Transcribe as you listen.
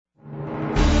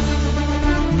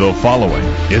The following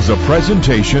is a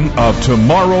presentation of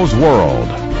Tomorrow's World.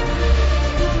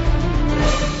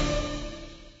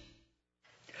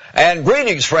 And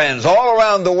greetings, friends, all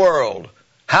around the world.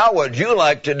 How would you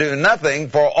like to do nothing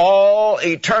for all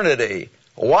eternity?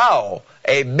 Wow,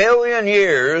 1 billion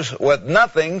years with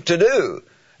nothing to do.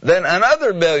 Then another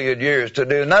 1 billion years to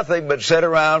do nothing but sit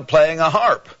around playing a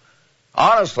harp.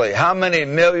 Honestly, how many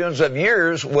millions of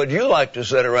years would you like to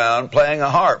sit around playing a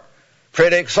harp?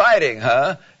 Pretty exciting,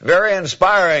 huh? Very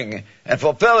inspiring and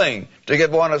fulfilling to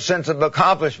give one a sense of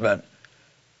accomplishment.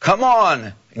 Come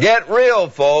on, get real,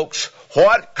 folks.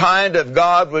 What kind of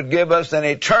God would give us an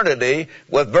eternity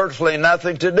with virtually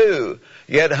nothing to do?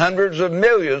 Yet hundreds of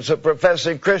millions of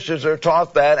professing Christians are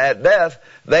taught that at death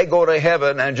they go to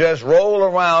heaven and just roll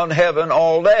around heaven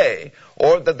all day,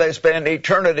 or that they spend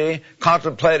eternity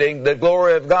contemplating the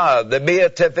glory of God, the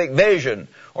beatific vision,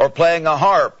 or playing a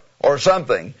harp or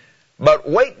something. But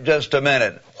wait just a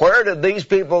minute. Where did these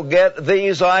people get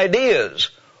these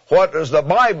ideas? What does the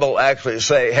Bible actually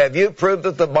say? Have you proved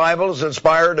that the Bible is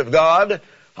inspired of God?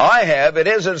 I have. It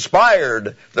is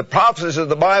inspired. The prophecies of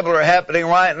the Bible are happening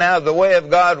right now. The way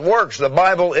of God works. The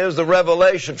Bible is the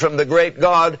revelation from the great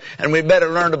God, and we better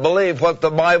learn to believe what the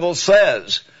Bible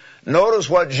says. Notice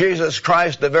what Jesus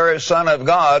Christ, the very Son of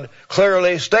God,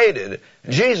 clearly stated.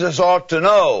 Jesus ought to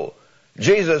know.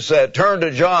 Jesus said, turn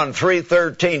to John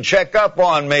 3:13, check up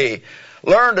on me.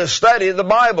 Learn to study the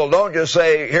Bible. Don't just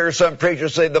say, hear some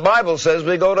preachers say, the Bible says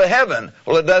we go to heaven.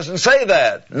 Well, it doesn't say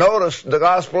that. Notice the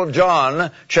Gospel of John,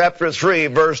 chapter 3,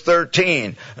 verse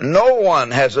 13. No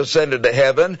one has ascended to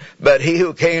heaven, but he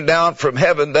who came down from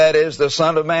heaven, that is, the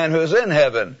Son of Man who is in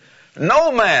heaven.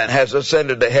 No man has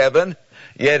ascended to heaven.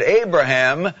 Yet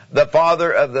Abraham, the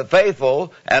father of the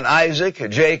faithful, and Isaac,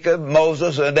 Jacob,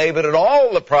 Moses, and David, and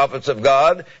all the prophets of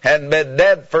God had been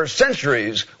dead for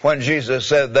centuries when Jesus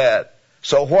said that.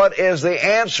 So what is the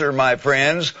answer, my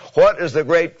friends? What is the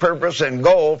great purpose and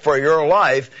goal for your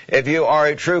life if you are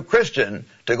a true Christian?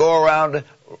 To go around,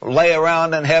 lay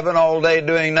around in heaven all day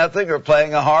doing nothing or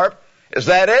playing a harp? Is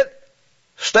that it?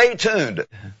 Stay tuned.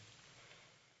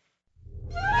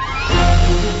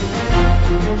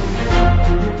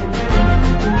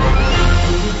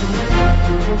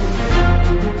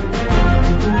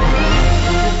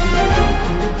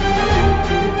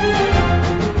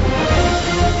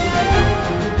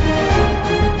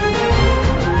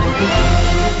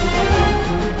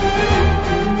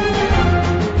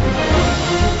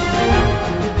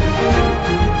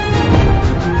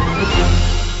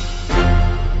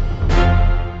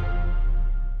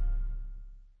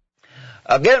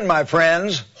 Again, my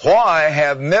friends, why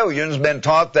have millions been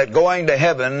taught that going to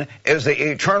heaven is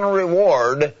the eternal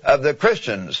reward of the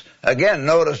Christians? Again,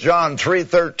 notice John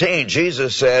 3:13.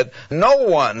 Jesus said, no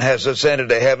one has ascended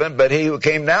to heaven but he who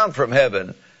came down from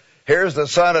heaven. Here's the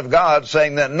Son of God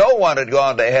saying that no one had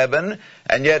gone to heaven,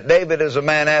 and yet David is a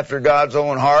man after God's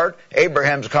own heart.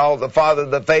 Abraham's called the father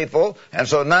of the faithful, and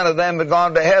so none of them had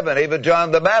gone to heaven. Even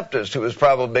John the Baptist, who was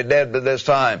probably dead by this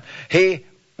time, he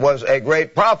was a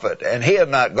great prophet, and he had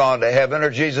not gone to heaven,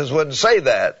 or Jesus wouldn't say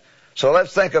that. So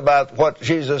let's think about what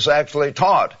Jesus actually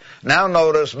taught. Now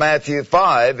notice Matthew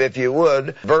 5, if you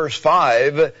would, verse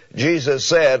 5. Jesus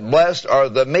said, blessed are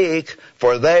the meek,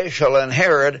 for they shall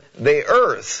inherit the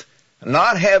earth.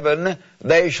 Not heaven,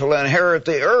 they shall inherit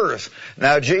the earth.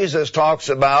 Now Jesus talks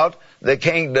about the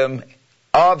kingdom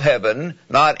of heaven,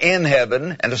 not in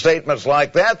heaven, and statements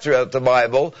like that throughout the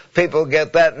Bible, people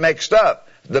get that mixed up.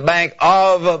 The Bank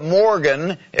of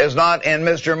Morgan is not in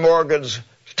Mr. Morgan's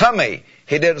tummy.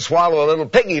 He didn't swallow a little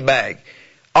piggy bank.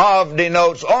 Of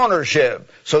denotes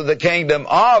ownership. So the kingdom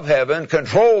of heaven,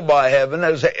 controlled by heaven,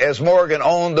 as Morgan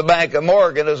owned the Bank of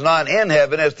Morgan, is not in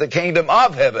heaven, it's the kingdom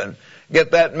of heaven.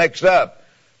 Get that mixed up.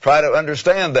 Try to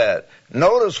understand that.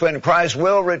 Notice when Christ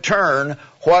will return,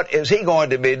 what is he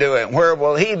going to be doing? Where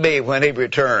will he be when he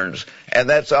returns? And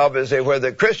that's obviously where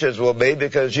the Christians will be,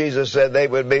 because Jesus said they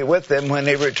would be with him when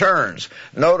he returns.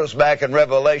 Notice back in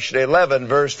Revelation 11,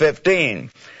 verse 15.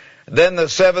 Then the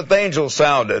seventh angel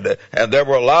sounded, and there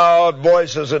were loud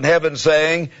voices in heaven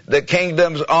saying, the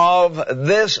kingdoms of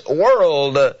this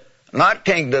world, not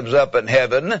kingdoms up in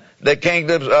heaven, the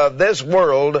kingdoms of this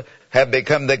world have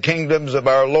become the kingdoms of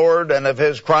our Lord and of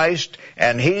his Christ,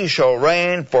 and he shall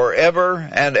reign forever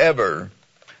and ever.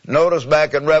 Notice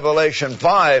back in Revelation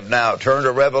 5 now. Turn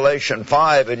to Revelation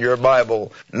 5 in your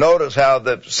Bible. Notice how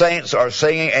the saints are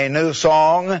singing a new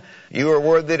song. You are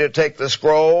worthy to take the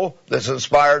scroll, this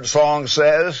inspired song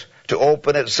says, to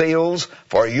open its seals,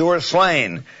 for you are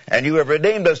slain, and you have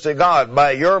redeemed us to God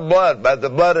by your blood, by the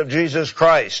blood of Jesus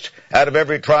Christ. out of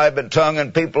every tribe and tongue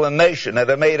and people and nation, and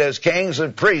have made us kings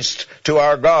and priests to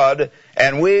our God,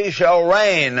 and we shall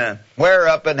reign. Where?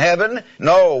 Up in heaven?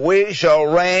 No, we shall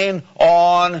reign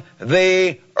on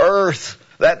the earth.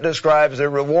 That describes the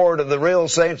reward of the real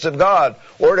saints of God.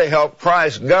 We're to help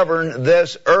Christ govern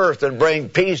this earth and bring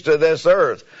peace to this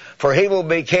earth. For he will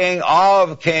be king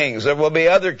of kings. There will be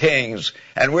other kings.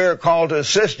 And we are called to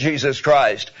assist Jesus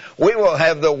Christ. We will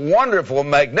have the wonderful,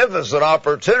 magnificent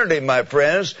opportunity, my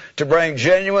friends, to bring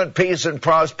genuine peace and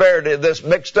prosperity to this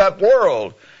mixed up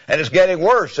world. And it's getting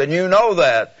worse, and you know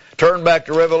that. Turn back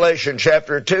to Revelation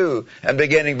chapter 2 and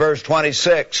beginning verse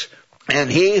 26.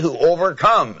 And he who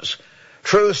overcomes.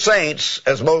 True saints,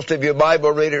 as most of you Bible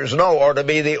readers know, are to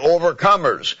be the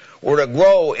overcomers. We're to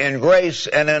grow in grace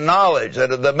and in knowledge,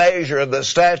 and in the measure of the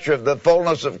stature of the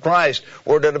fullness of Christ.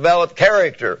 We're to develop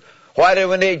character. Why do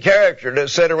we need character? To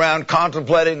sit around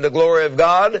contemplating the glory of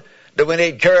God? Do we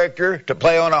need character to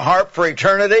play on a harp for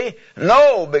eternity?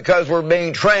 No, because we're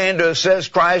being trained to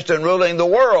assist Christ in ruling the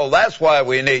world. That's why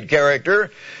we need character.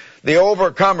 The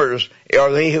overcomers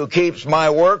are he who keeps my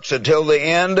works until the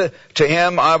end. To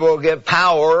him I will give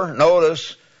power.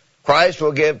 Notice, Christ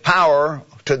will give power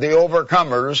to the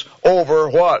overcomers over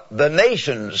what? The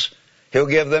nations. He'll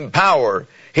give them power.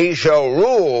 He shall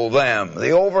rule them.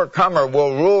 The overcomer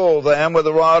will rule them with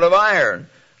a rod of iron.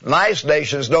 Nice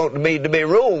nations don't need to be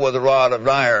ruled with a rod of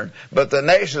iron, but the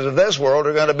nations of this world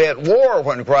are going to be at war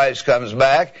when Christ comes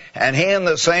back, and he and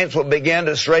the saints will begin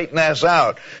to straighten this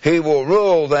out. He will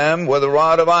rule them with a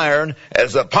rod of iron,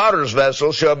 as the potter's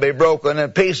vessel shall be broken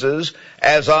in pieces,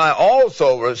 as I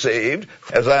also received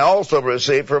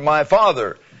from my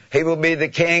Father. He will be the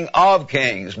King of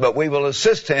kings, but we will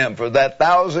assist him for that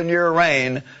 1,000-year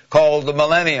reign called the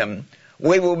millennium.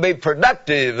 We will be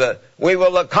productive. We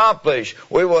will accomplish.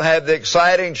 We will have the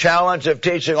exciting challenge of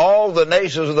teaching all the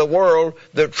nations of the world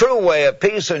the true way of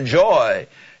peace and joy.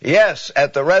 Yes,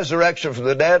 at the resurrection from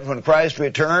the dead, when Christ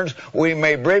returns, we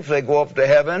may briefly go up to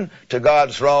heaven, to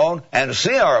God's throne, and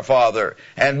see our Father,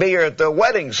 and be here at the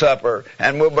wedding supper,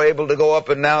 and we'll be able to go up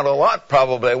and down a lot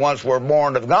probably once we're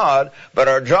born of God, but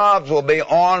our jobs will be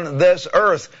on this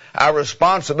earth. Our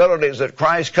responsibilities at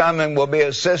Christ coming will be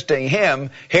assisting him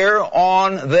here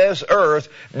on this earth,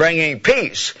 bringing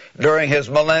peace during his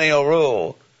millennial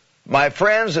rule. My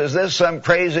friends, is this some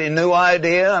crazy new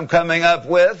idea I'm coming up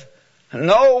with?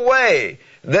 No way.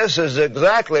 This is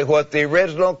exactly what the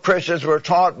original Christians were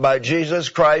taught by Jesus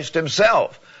Christ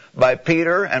himself, by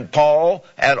Peter and Paul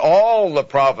and all the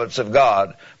prophets of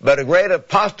God. But a great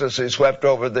apostasy swept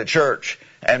over the church,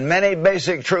 and many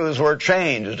basic truths were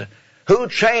changed. Who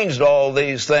changed all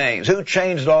these things? Who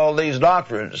changed all these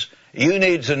doctrines? You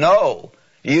need to know.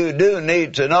 You do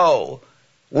need to know.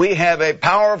 We have a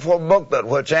powerful booklet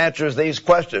which answers these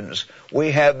questions.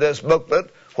 We have this booklet,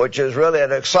 which is really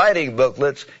an exciting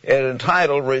booklet,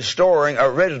 entitled Restoring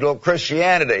Original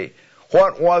Christianity.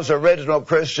 What was original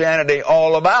Christianity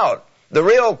all about? The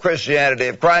real Christianity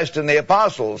of Christ and the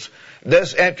apostles.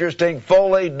 This interesting,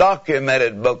 fully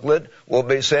documented booklet will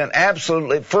be sent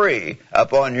absolutely free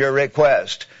upon your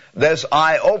request. This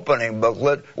eye-opening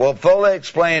booklet will fully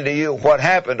explain to you what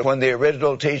happened when the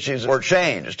original teachings were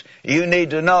changed. You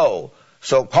need to know.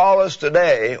 So call us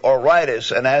today or write us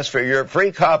and ask for your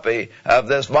free copy of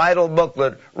this vital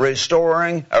booklet,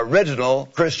 Restoring Original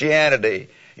Christianity.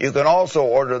 You can also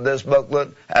order this booklet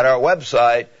at our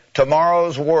website,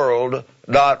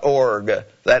 tomorrowsworld.org.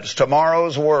 That's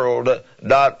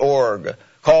tomorrowsworld.org.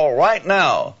 Call right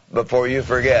now before you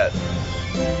forget.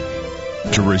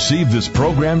 To receive this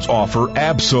program's offer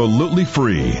absolutely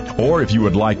free, or if you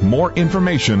would like more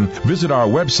information, visit our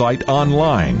website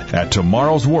online at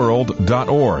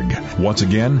tomorrowsworld.org. Once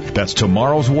again, that's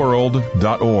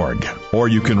tomorrowsworld.org. Or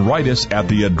you can write us at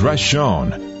the address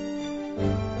shown.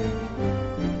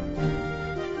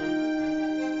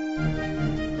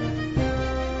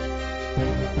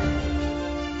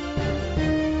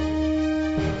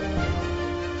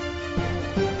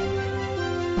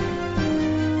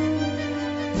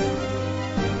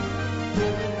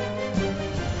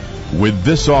 With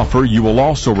this offer, you will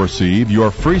also receive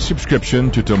your free subscription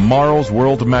to Tomorrow's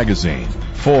World magazine,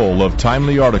 full of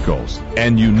timely articles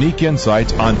and unique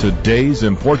insights on today's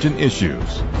important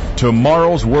issues.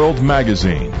 Tomorrow's World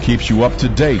magazine keeps you up to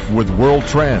date with world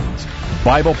trends,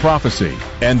 Bible prophecy,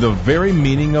 and the very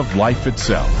meaning of life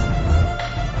itself.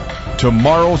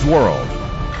 Tomorrow's World.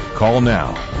 Call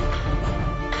now.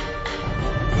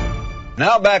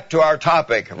 Now back to our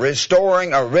topic,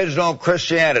 Restoring Original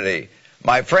Christianity.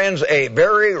 My friends, a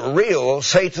very real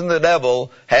Satan the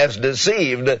devil has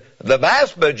deceived the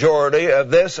vast majority of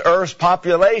this earth's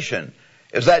population.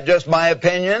 Is that just my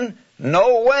opinion?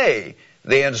 No way.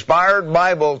 The inspired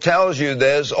Bible tells you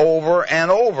this over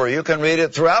and over. You can read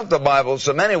it throughout the Bible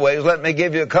so many ways. Let me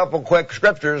give you a couple quick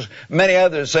scriptures. Many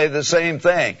others say the same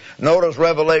thing. Notice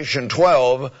Revelation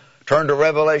 12. Turn to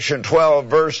Revelation 12,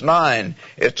 verse 9.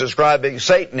 It's describing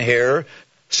Satan here.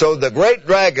 So the great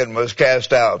dragon was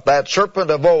cast out, that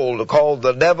serpent of old called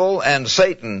the devil and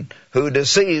Satan, who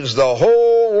deceives the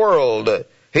whole world.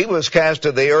 He was cast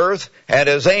to the earth, and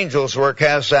his angels were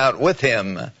cast out with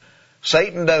him.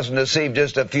 Satan doesn't deceive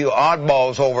just a few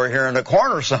oddballs over here in a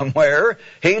corner somewhere.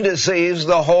 He deceives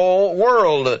the whole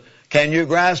world. Can you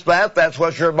grasp that? That's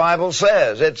what your Bible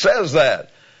says. It says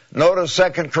that. Notice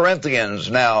 2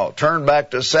 Corinthians now. Turn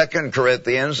back to 2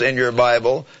 Corinthians in your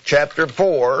Bible, chapter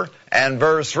 4 and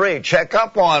verse 3. Check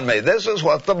up on me. This is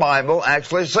what the Bible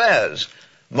actually says.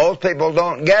 Most people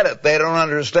don't get it. They don't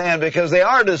understand because they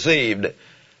are deceived.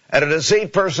 And a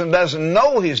deceived person doesn't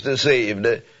know he's deceived.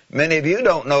 Many of you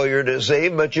don't know you're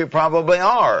deceived, but you probably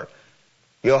are.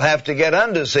 You'll have to get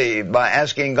undeceived by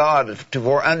asking God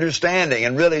for understanding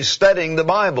and really studying the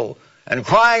Bible and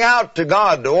crying out to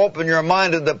God to open your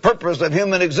mind to the purpose of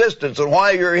human existence and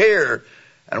why you're here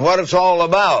and what it's all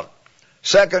about.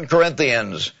 2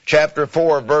 Corinthians chapter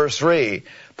 4, verse 3.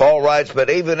 Paul writes, but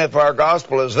even if our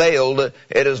gospel is veiled,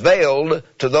 it is veiled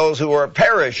to those who are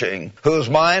perishing, whose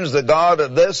minds the God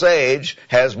of this age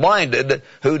has blinded,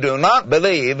 who do not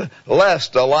believe,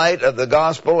 lest the light of the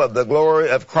gospel of the glory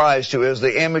of Christ, who is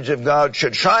the image of God,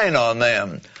 should shine on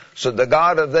them. So the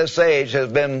God of this age has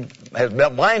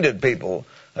blinded people.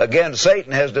 Again,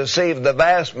 Satan has deceived the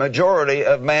vast majority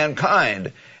of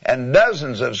mankind. And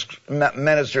dozens of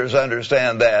ministers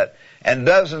understand that. And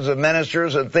dozens of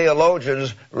ministers and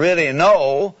theologians really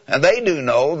know, and they do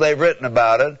know, they've written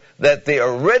about it, that the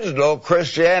original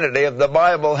Christianity of the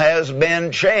Bible has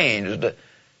been changed.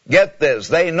 Get this,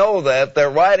 they know that, they're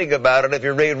writing about it. If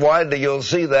you read widely, you'll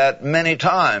see that many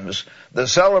times. The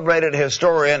celebrated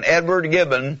historian Edward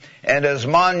Gibbon and his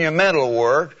monumental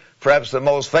work, perhaps the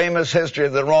most famous history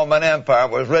of the Roman Empire,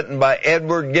 was written by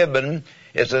Edward Gibbon.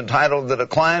 It's entitled The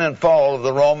Decline and Fall of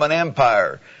the Roman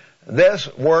Empire.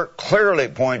 This work clearly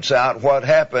points out what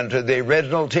happened to the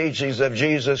original teachings of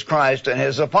Jesus Christ and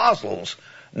his apostles.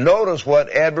 Notice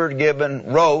what Edward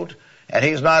Gibbon wrote, and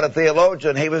he's not a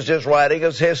theologian, he was just writing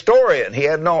as a historian. He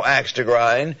had no axe to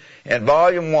grind. In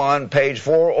Volume 1, page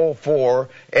 404,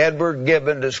 Edward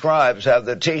Gibbon describes how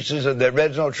the teachings of the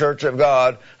original Church of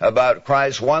God about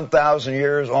Christ's 1,000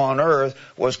 years on earth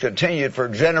was continued for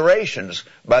generations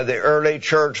by the early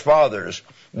church fathers.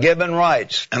 Gibbon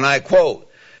writes, and I quote,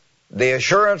 the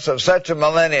assurance of such a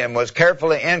millennium was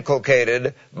carefully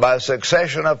inculcated by a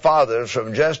succession of fathers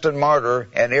from Justin Martyr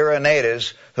and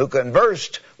Irenaeus, who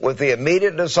conversed with the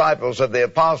immediate disciples of the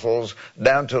apostles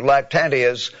down to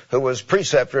Lactantius, who was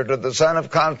preceptor to the son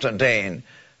of Constantine.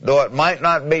 Though it might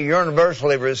not be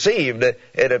universally received,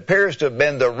 it appears to have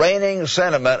been the reigning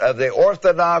sentiment of the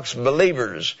orthodox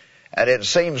believers, and it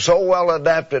seems so well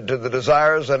adapted to the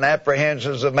desires and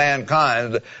apprehensions of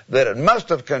mankind that it must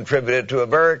have contributed to a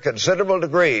very considerable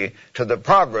degree to the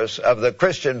progress of the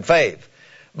Christian faith.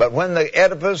 But when the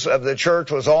edifice of the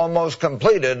church was almost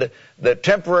completed, the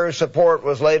temporary support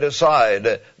was laid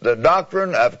aside. The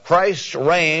doctrine of Christ's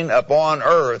reign upon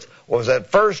earth was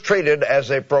at first treated as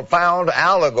a profound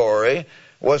allegory,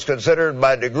 was considered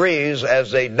by degrees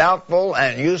as a doubtful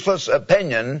and useless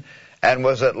opinion, and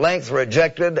was at length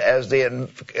rejected as the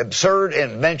absurd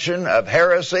invention of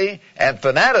heresy and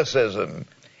fanaticism.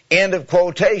 End of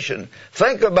quotation.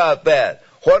 Think about that.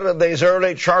 What did these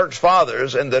early church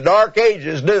fathers in the Dark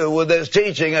Ages do with this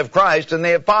teaching of Christ and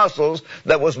the apostles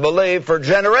that was believed for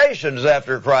generations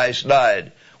after Christ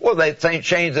died? Well, they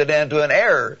changed it into an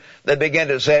error. They began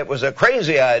to say it was a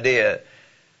crazy idea.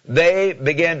 They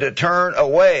began to turn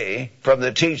away from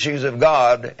the teachings of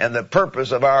God and the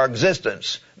purpose of our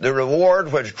existence. The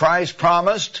reward which Christ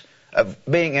promised of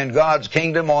being in God's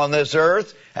kingdom on this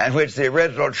earth, and which the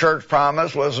original church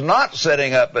promised, was not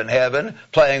sitting up in heaven,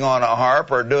 playing on a harp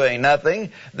or doing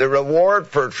nothing. The reward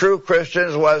for true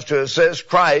Christians was to assist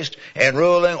Christ in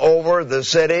ruling over the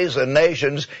cities and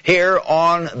nations here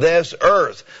on this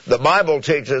earth. The Bible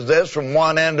teaches this from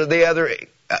one end to the other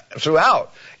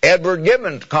throughout. Edward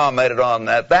Gibbon commented on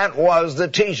that. That was the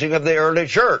teaching of the early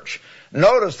church.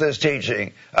 Notice this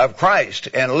teaching of Christ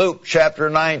in Luke chapter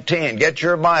 19. Get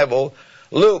your Bible.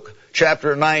 Luke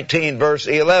chapter 19, verse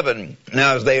 11.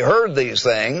 Now, as they heard these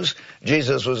things,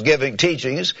 Jesus was giving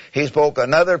teachings. He spoke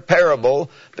another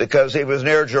parable because he was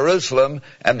near Jerusalem,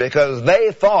 and because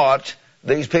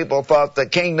these people thought the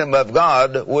kingdom of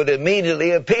God would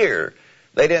immediately appear.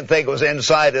 They didn't think it was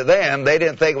inside of them. They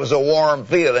didn't think it was a warm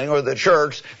feeling or the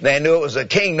church. They knew it was a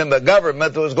kingdom of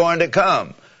government that was going to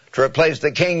come to replace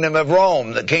the kingdom of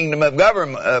Rome. The kingdom of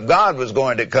government of God was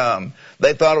going to come.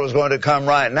 They thought it was going to come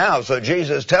right now. So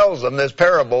Jesus tells them this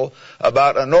parable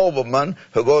about a nobleman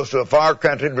who goes to a far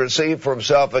country to receive for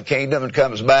himself a kingdom and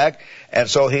comes back. And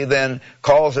so he then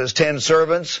calls his 10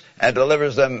 servants and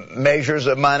delivers them measures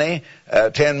of money,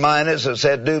 10 minas, and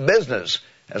said, do business.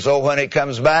 And so when he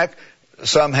comes back,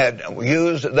 some had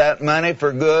used that money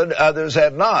for good, others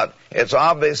had not. It's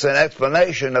obvious an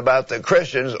explanation about the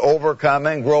Christians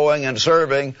overcoming, growing, and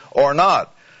serving or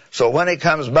not. So when he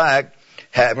comes back,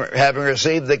 having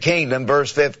received the kingdom,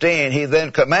 verse 15, he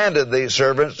then commanded these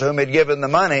servants to whom he'd given the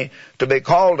money to be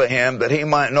called to him, that he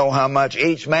might know how much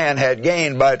each man had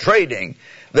gained by trading.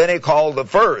 Then he called the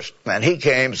first, and he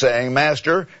came saying,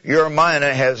 Master, your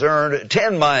mina has earned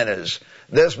 10 minas.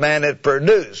 This man had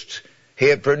produced. He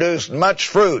had produced much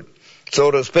fruit, so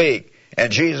to speak.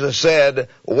 And Jesus said,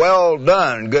 well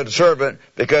done, good servant,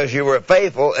 because you were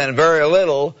faithful in very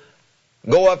little.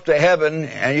 Go up to heaven,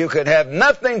 and you could have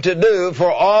nothing to do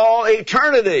for all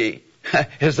eternity.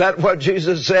 Is that what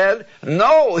Jesus said?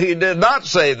 No, he did not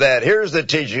say that. Here's the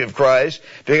teaching of Christ.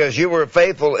 Because you were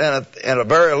faithful in a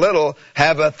very little,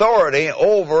 have authority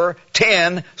over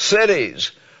 10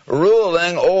 cities.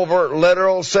 Ruling over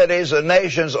literal cities and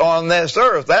nations on this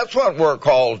earth. That's what we're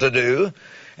called to do.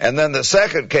 And then the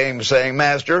second came saying,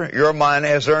 Master, your mina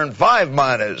has earned 5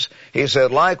 minas. He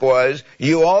said, likewise,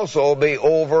 you also be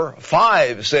over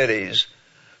 5 cities.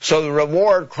 So the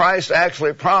reward Christ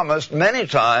actually promised many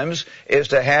times is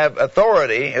to have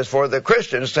authority, is for the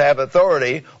Christians to have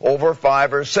authority over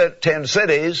 5 or 10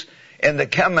 cities in the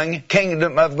coming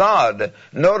kingdom of God.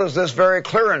 Notice this very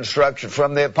clear instruction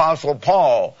from the Apostle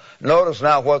Paul. Notice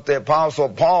now what the Apostle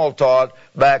Paul taught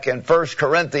back in 1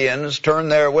 Corinthians. Turn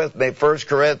there with me, 1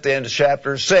 Corinthians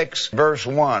chapter 6, verse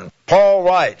 1. Paul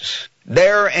writes,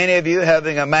 dare any of you,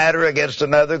 having a matter against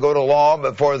another, go to law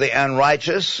before the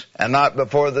unrighteous and not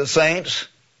before the saints?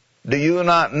 Do you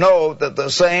not know that the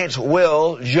saints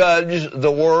will judge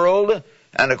the world?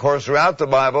 And of course, throughout the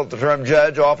Bible, the term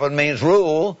judge often means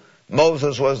rule.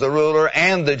 Moses was the ruler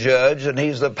and the judge, and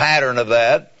he's the pattern of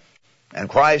that, and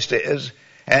Christ is.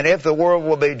 And if the world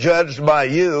will be judged by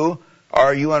you,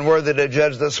 are you unworthy to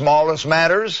judge the smallest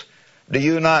matters? Do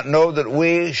you not know that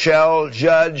we shall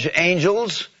judge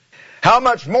angels? How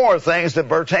much more things that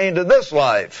pertain to this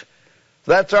life?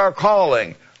 That's our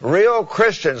calling. Real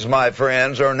Christians, my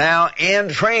friends, are now in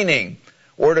training.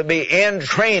 We're to be in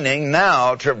training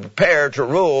now to prepare to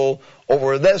rule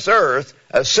over this earth,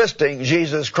 assisting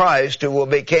Jesus Christ, who will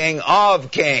be King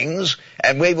of kings,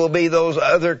 and we will be those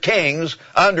other kings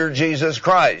under Jesus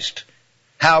Christ.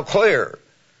 How clear.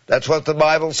 That's what the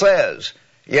Bible says.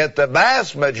 Yet the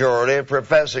vast majority of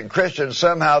professing Christians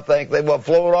somehow think they will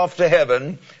float off to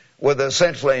heaven with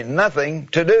essentially nothing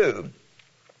to do.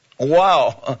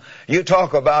 Wow, you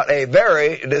talk about a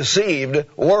very deceived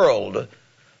world.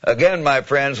 Again, my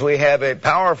friends, we have a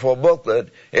powerful booklet.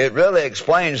 It really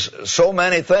explains so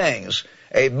many things.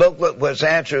 A booklet which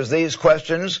answers these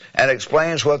questions and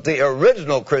explains what the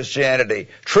original Christianity,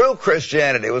 true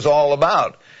Christianity, was all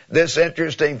about. This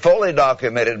interesting, fully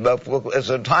documented book is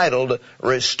entitled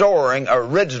Restoring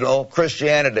Original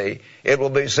Christianity. It will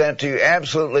be sent to you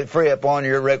absolutely free upon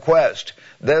your request.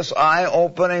 This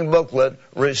eye-opening booklet,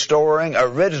 Restoring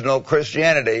Original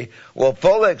Christianity, will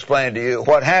fully explain to you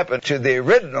what happened to the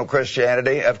original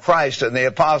Christianity of Christ and the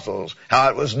apostles, how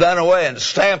it was done away and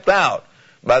stamped out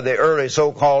by the early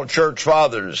so-called church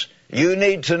fathers. You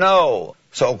need to know.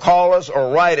 So call us or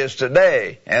write us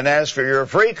today and ask for your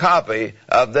free copy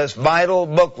of this vital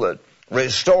booklet,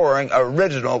 Restoring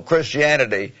Original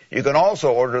Christianity. You can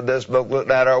also order this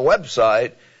booklet at our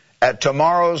website at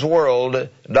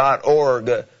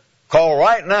tomorrowsworld.org. Call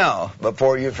right now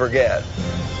before you forget.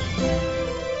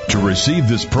 To receive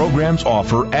this program's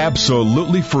offer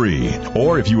absolutely free,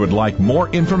 or if you would like more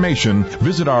information,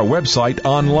 visit our website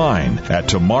online at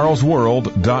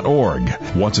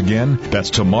tomorrowsworld.org. Once again,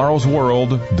 that's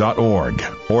tomorrowsworld.org.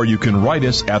 Or you can write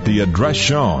us at the address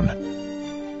shown.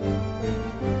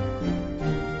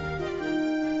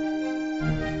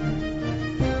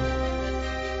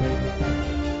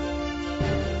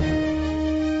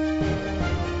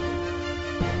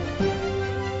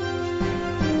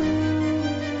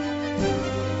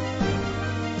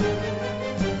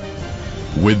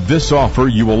 With this offer,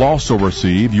 you will also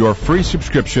receive your free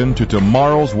subscription to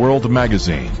Tomorrow's World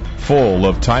magazine, full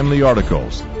of timely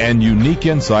articles and unique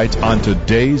insights on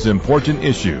today's important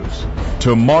issues.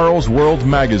 Tomorrow's World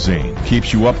magazine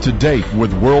keeps you up to date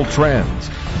with world trends,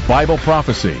 Bible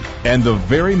prophecy, and the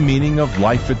very meaning of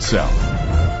life itself.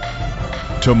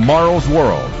 Tomorrow's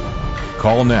World.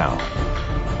 Call now.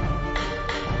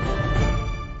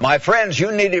 My friends,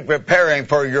 you need to be preparing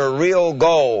for your real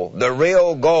goal, the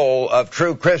real goal of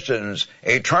true Christians,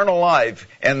 eternal life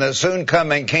in the soon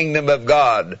coming kingdom of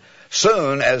God.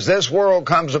 Soon, as this world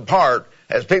comes apart,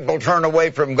 as people turn away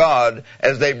from God,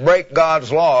 as they break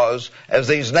God's laws, as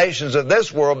these nations of this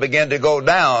world begin to go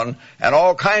down, and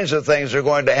all kinds of things are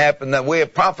going to happen that we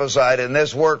have prophesied in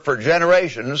this work for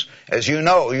generations. As you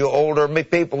know, you older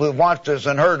people who've watched us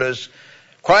and heard us,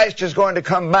 Christ is going to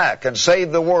come back and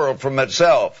save the world from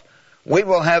itself. We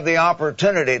will have the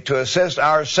opportunity to assist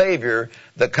our Savior,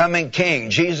 the coming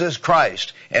King, Jesus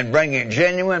Christ, in bringing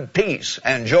genuine peace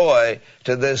and joy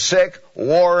to this sick,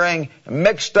 warring,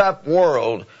 mixed-up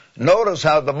world. Notice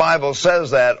how the Bible says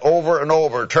that over and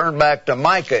over. Turn back to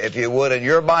Micah, if you would, in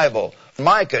your Bible.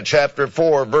 Micah chapter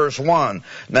 4, verse 1.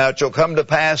 Now it shall come to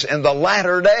pass in the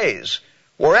latter days.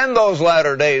 We're in those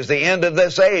latter days, the end of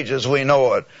this age as we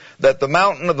know it, that the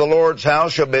mountain of the Lord's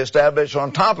house shall be established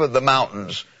on top of the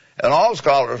mountains. And all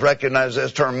scholars recognize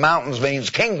this term mountains means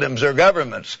kingdoms or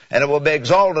governments. And it will be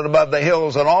exalted above the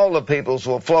hills, and all the peoples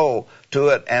will flow to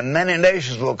it. And many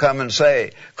nations will come and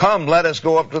say, come, let us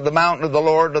go up to the mountain of the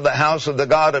Lord, to the house of the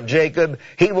God of Jacob.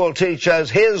 He will teach us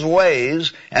his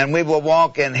ways, and we will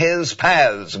walk in his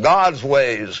paths, God's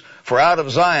ways. For out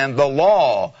of Zion the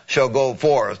law shall go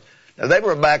forth. Now, they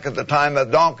were back at the time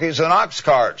of donkeys and ox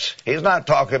carts. He's not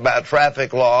talking about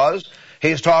traffic laws.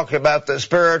 He's talking about the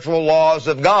spiritual laws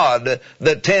of God,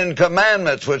 the 10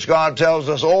 Commandments, which God tells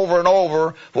us over and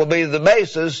over will be the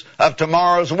basis of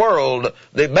tomorrow's world,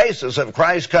 the basis of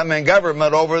Christ's coming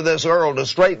government over this world to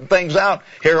straighten things out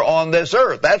here on this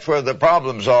earth. That's where the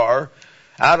problems are.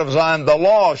 Out of Zion the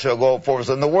law shall go forth,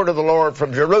 and the word of the Lord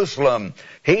from Jerusalem.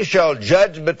 He shall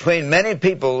judge between many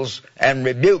peoples and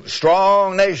rebuke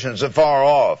strong nations afar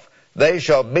off. They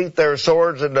shall beat their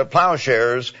swords into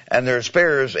plowshares and their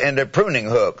spears into pruning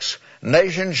hooks.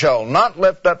 Nation shall not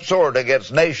lift up sword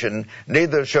against nation,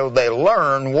 neither shall they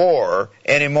learn war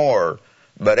any more.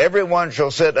 But every one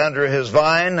shall sit under his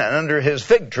vine and under his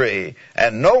fig tree,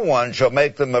 and no one shall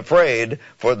make them afraid,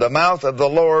 for the mouth of the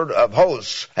Lord of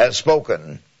hosts has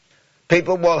spoken.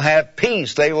 People will have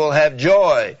peace. They will have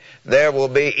joy. There will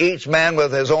be each man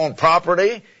with his own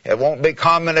property. It won't be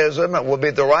communism. It will be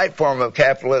the right form of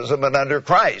capitalism and under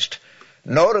Christ.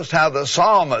 Notice how the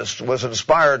psalmist was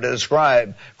inspired to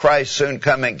describe Christ's soon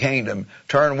coming kingdom.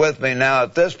 Turn with me now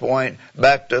at this point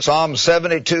back to Psalm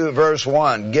 72 verse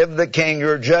 1. Give the king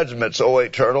your judgments, O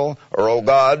eternal, or O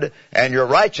God, and your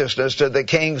righteousness to the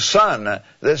king's son.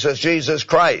 This is Jesus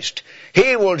Christ.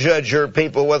 He will judge your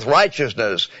people with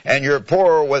righteousness and your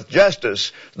poor with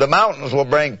justice. The mountains will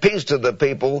bring peace to the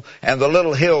people and the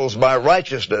little hills by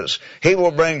righteousness. He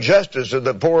will bring justice to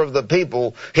the poor of the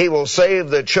people. He will save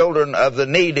the children of the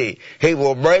needy. He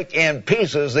will break in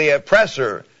pieces the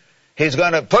oppressor. He's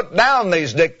going to put down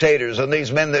these dictators and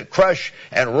these men that crush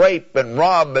and rape and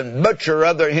rob and butcher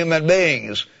other human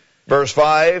beings. Verse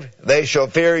 5, they shall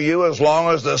fear you as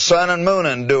long as the sun and moon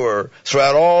endure,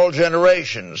 throughout all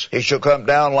generations. He shall come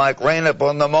down like rain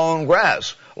upon the mown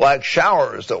grass, like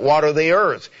showers that water the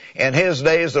earth. In his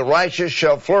days the righteous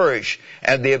shall flourish,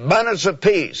 and the abundance of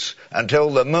peace,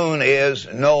 until the moon is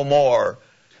no more.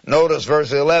 Notice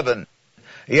verse 11.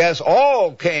 Yes,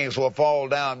 all kings will fall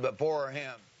down before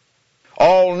him.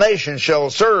 All nations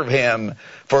shall serve him,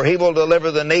 for he will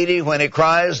deliver the needy when he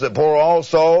cries, the poor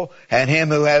also, and him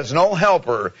who has no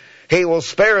helper. He will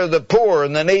spare the poor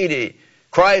and the needy.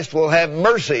 Christ will have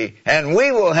mercy, and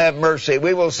we will have mercy.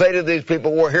 We will say to these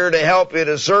people, we're here to help you,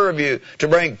 to serve you, to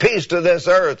bring peace to this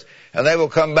earth, and they will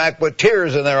come back with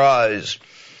tears in their eyes.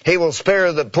 He will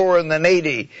spare the poor and the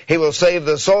needy. He will save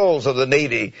the souls of the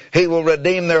needy. He will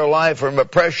redeem their life from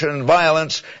oppression and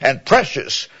violence, and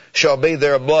precious shall be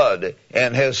their blood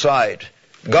in his sight.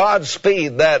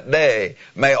 Godspeed that day.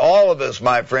 May all of us,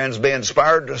 my friends, be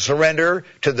inspired to surrender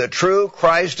to the true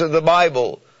Christ of the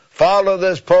Bible. Follow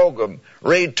this program.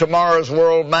 Read Tomorrow's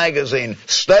World magazine.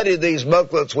 Study these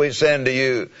booklets we send to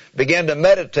you. Begin to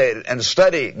meditate and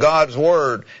study God's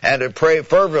Word and to pray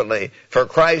fervently for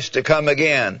Christ to come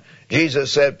again.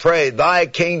 Jesus said, pray, thy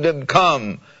kingdom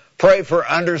come. Pray for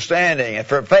understanding and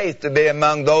for faith to be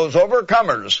among those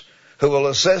overcomers who will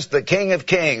assist the King of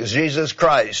Kings, Jesus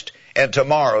Christ, in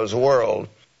tomorrow's world.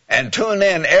 And tune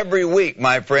in every week,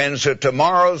 my friends, to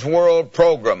Tomorrow's World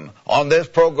program. On this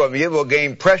program, you will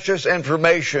gain precious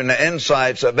information and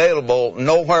insights available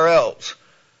nowhere else.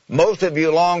 Most of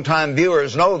you longtime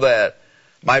viewers know that.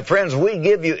 My friends, we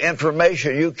give you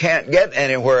information you can't get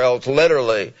anywhere else,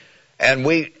 literally. and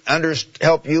we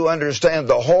help you understand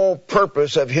the whole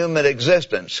purpose of human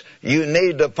existence. You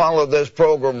need to follow this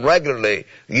program regularly.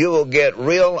 You will get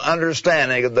real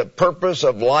understanding of the purpose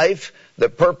of life, the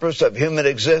purpose of human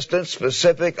existence,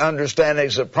 specific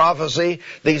understandings of prophecy.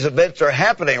 These events are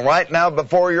happening right now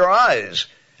before your eyes,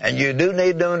 and you do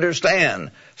need to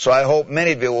understand. So I hope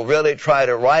many of you will really try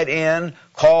to write in,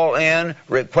 call in,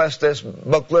 request this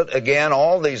booklet. Again,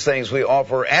 all these things we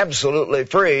offer absolutely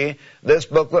free. This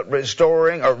booklet,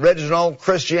 Restoring Original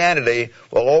Christianity,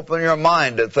 will open your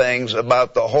mind to things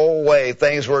about the whole way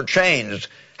things were changed,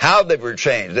 how they were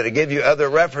changed. It'll give you other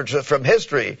references from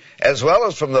history as well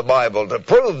as from the Bible to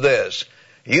prove this.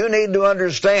 You need to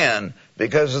understand,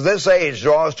 because as this age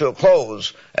draws to a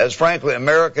close, as frankly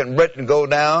America and Britain go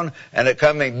down and a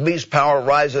coming beast power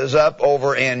rises up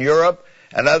over in Europe,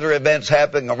 and other events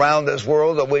happening around this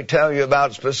world that we tell you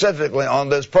about specifically on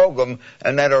this program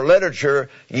and that are literature,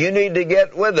 you need to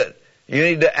get with it. You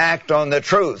need to act on the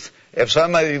truth. If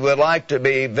some of you would like to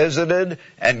be visited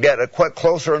and get a quick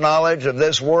closer knowledge of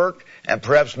this work and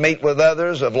perhaps meet with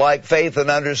others of like faith and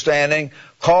understanding,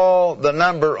 call the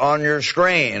number on your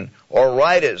screen or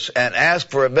write us and ask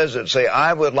for a visit. Say,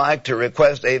 I would like to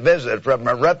request a visit from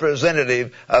a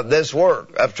representative of this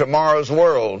work, of Tomorrow's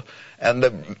World.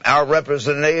 And our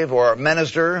representative or our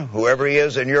minister, whoever he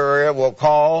is in your area, will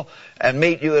call and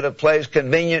meet you at a place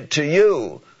convenient to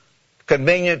you,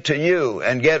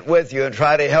 and get with you and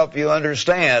try to help you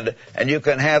understand. And you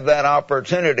can have that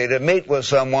opportunity to meet with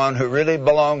someone who really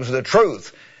belongs to the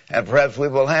truth. And perhaps we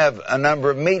will have a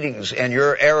number of meetings in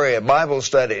your area, Bible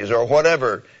studies or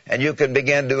whatever, and you can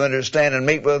begin to understand and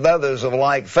meet with others of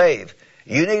like faith.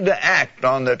 You need to act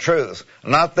on the truth,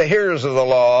 not the hearers of the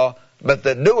law, but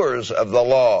the doers of the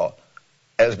law,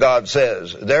 as God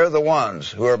says. They're the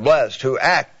ones who are blessed, who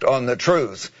act on the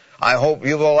truth. I hope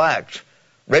you will act.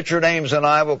 Richard Ames and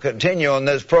I will continue on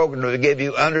this program to give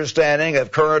you understanding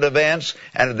of current events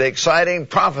and of the exciting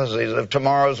prophecies of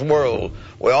tomorrow's world.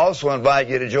 We also invite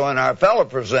you to join our fellow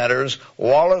presenters,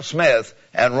 Wallace Smith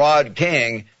and Rod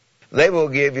King. They will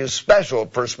give you special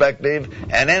perspective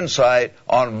and insight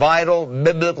on vital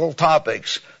biblical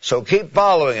topics. So keep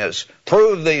following us.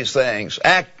 Prove these things.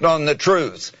 Act on the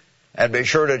truth. And be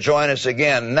sure to join us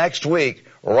again next week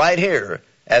right here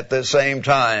at the same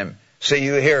time. See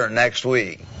you here next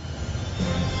week.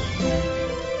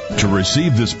 To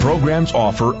receive this program's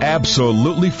offer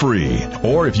absolutely free,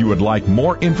 or if you would like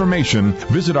more information,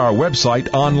 visit our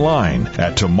website online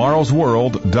at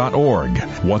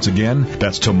tomorrowsworld.org. Once again,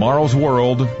 that's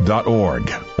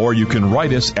tomorrowsworld.org. Or you can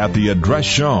write us at the address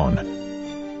shown.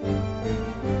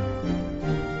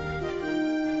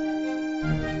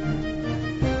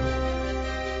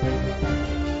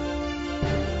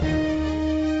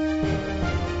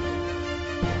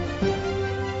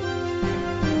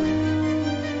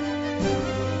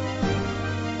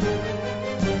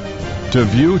 To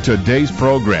view today's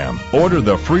program, order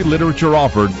the free literature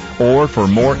offered, or for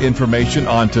more information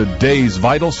on today's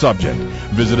vital subject,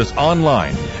 visit us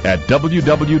online at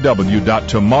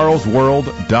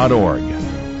www.tomorrowsworld.org.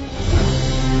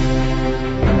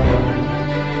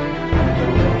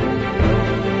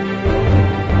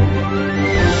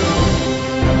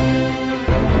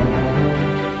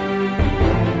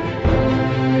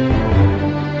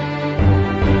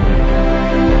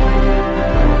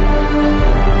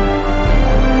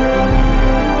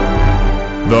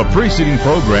 The preceding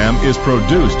program is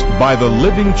produced by the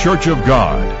Living Church of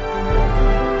God.